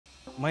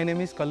My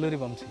name is Kalluri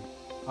Vamsi.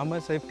 I'm a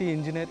safety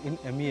engineer in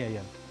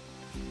MEIL.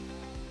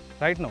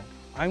 Right now,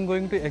 I'm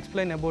going to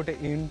explain about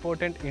an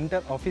important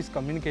inter-office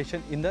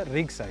communication in the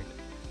rig site.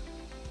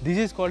 This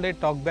is called a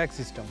talkback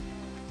system.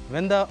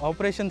 When the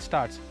operation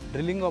starts,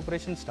 drilling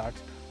operation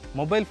starts,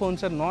 mobile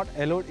phones are not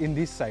allowed in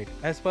this site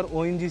as per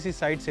ONGC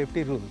site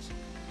safety rules.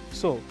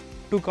 So,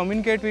 to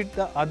communicate with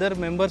the other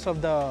members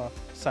of the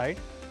site,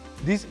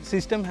 this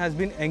system has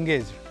been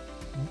engaged.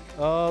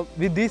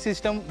 With this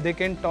system, they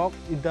can talk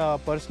with the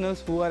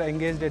personals who are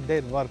engaged at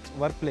their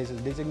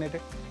workplaces,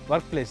 designated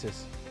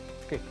workplaces.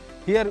 Okay.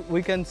 Here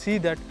we can see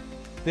that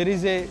there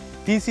is a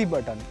TC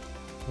button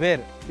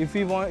where if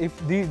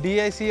the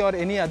DIC or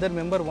any other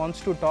member wants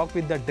to talk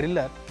with the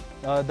driller,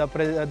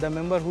 the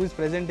member who is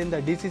present in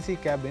the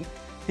DCC cabin,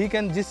 he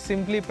can just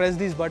simply press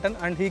this button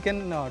and he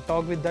can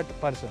talk with that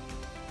person.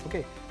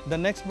 Okay. The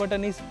next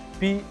button is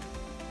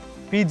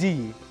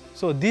PGE.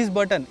 So this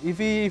button, if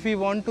he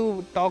want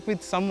to talk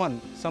with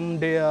someone, some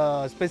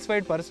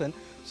specified person,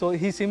 so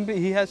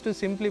he has to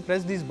simply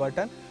press this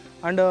button,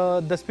 and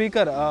the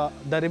speaker,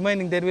 the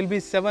remaining, there will be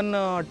 7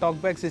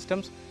 talkback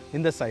systems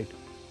in the site.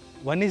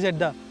 One is at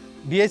the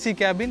DIC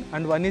cabin,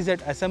 and one is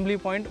at assembly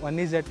point, one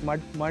is at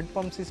mud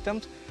pump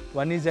systems,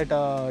 one is at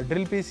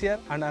drill PCR,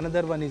 and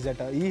another one is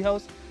at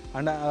E-house,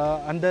 and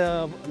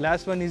the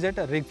last one is at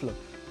a rig floor.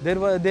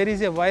 There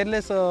is a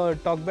wireless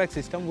talkback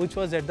system which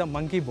was at the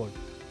monkey board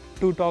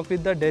to talk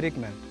with the derrick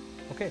man.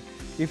 Okay.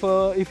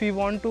 If he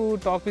want to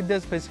talk with the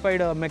specified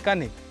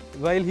mechanic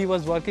while he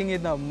was working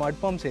in the mud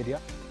pumps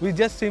area, we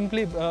just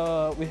simply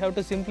we have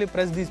to simply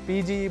press this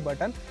PGE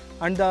button,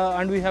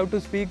 and we have to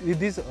speak with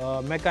this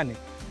mechanic.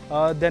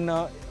 Then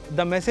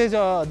the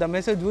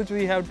message which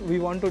we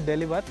want to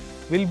deliver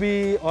will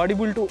be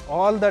audible to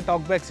all the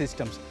talkback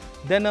systems.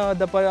 Then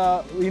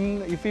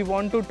if we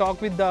want to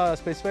talk with the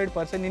specified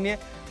person in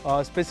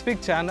a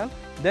specific channel,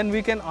 then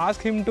we can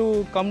ask him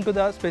to come to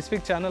the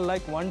specific channel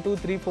like 1, 2,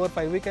 3, 4,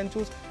 5. We can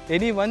choose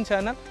any one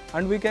channel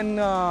and we can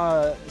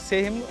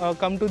say him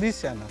come to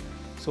this channel.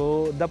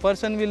 So the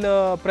person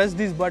will press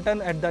this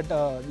button at that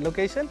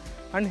location,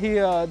 and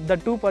the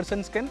two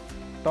persons can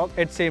talk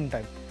at same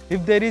time.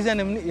 If there is an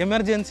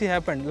emergency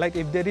happened, like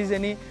if there is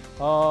any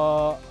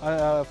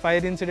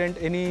fire incident,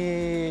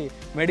 any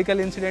medical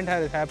incident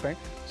has happened,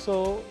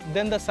 so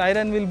then the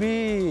siren will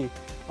be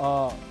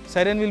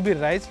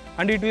raised,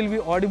 and it will be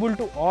audible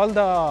to all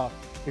the.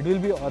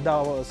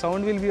 The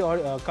sound will be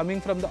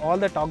coming from all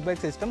the talkback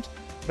systems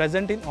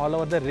present in all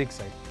over the rig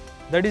site.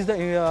 That is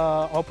the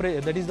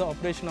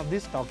operation of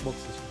this talkback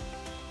system.